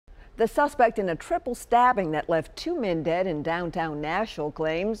The suspect in a triple stabbing that left 2 men dead in downtown Nashville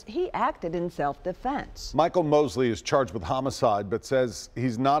claims he acted in self-defense. Michael Mosley is charged with homicide but says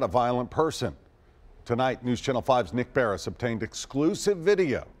he's not a violent person. Tonight, News Channel 5's Nick Barris obtained exclusive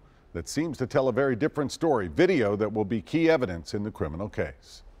video that seems to tell a very different story. Video that will be key evidence in the criminal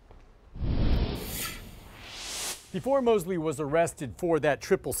case. Before Mosley was arrested for that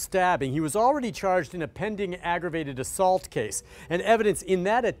triple stabbing, he was already charged in a pending aggravated assault case. And evidence in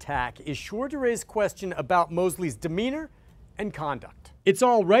that attack is sure to raise question about Mosley's demeanor and conduct. It's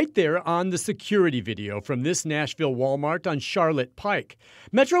all right there on the security video from this Nashville Walmart on Charlotte Pike.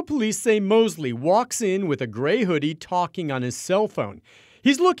 Metro Police say Mosley walks in with a gray hoodie talking on his cell phone.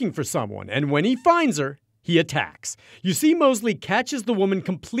 He's looking for someone, and when he finds her, he attacks. You see Mosley catches the woman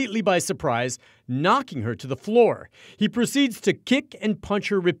completely by surprise, knocking her to the floor. He proceeds to kick and punch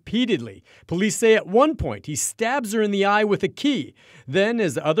her repeatedly. Police say at one point he stabs her in the eye with a key. Then,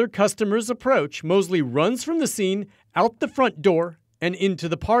 as other customers approach, Mosley runs from the scene, out the front door, and into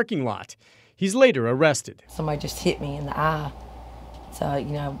the parking lot. He's later arrested. Somebody just hit me in the eye. So,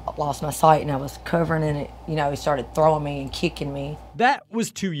 I lost my sight and I was covering in it. He started throwing me and kicking me. That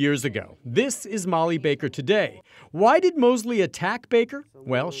was 2 years ago. This is Molly Baker today. Why did Mosley attack Baker?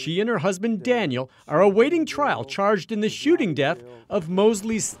 Well, she and her husband Daniel are awaiting trial charged in the shooting death of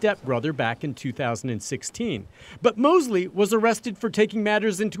Mosley's stepbrother back in 2016. But Mosley was arrested for taking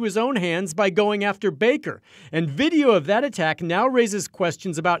matters into his own hands by going after Baker. And video of that attack now raises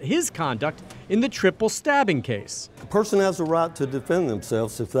questions about his conduct in the triple stabbing case. A person has a right to defend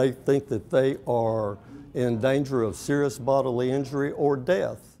themselves if they think that they are in danger of serious bodily injury or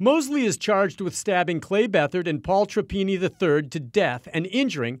death. Mosley is charged with stabbing Clay Beathard and Paul Trapini III to death and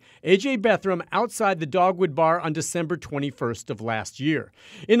injuring A.J. Bethram outside the Dogwood Bar on December 21st of last year.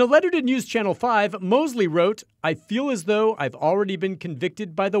 In a letter to News Channel 5, Mosley wrote, "I feel as though I've already been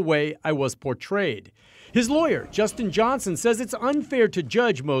convicted by the way I was portrayed." His lawyer, Justin Johnson, says it's unfair to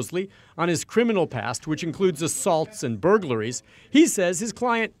judge Mosley on his criminal past, which includes assaults and burglaries. He says his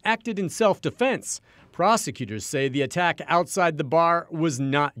client acted in self-defense. Prosecutors say the attack outside the bar was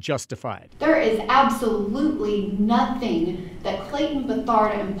not justified. There is absolutely nothing that Clayton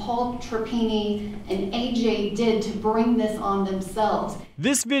Beathard and Paul Trapini and AJ did to bring this on themselves.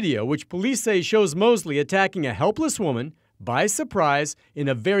 This video, which police say shows Mosley attacking a helpless woman by surprise in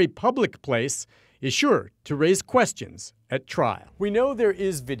a very public place, is sure to raise questions at trial. We know there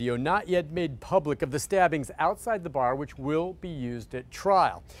is video not yet made public of the stabbings outside the bar, which will be used at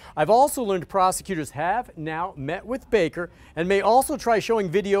trial. I've also learned prosecutors have now met with Baker and may also try showing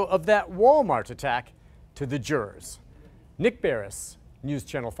video of that Walmart attack to the jurors. Nick Barris, News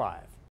Channel 5.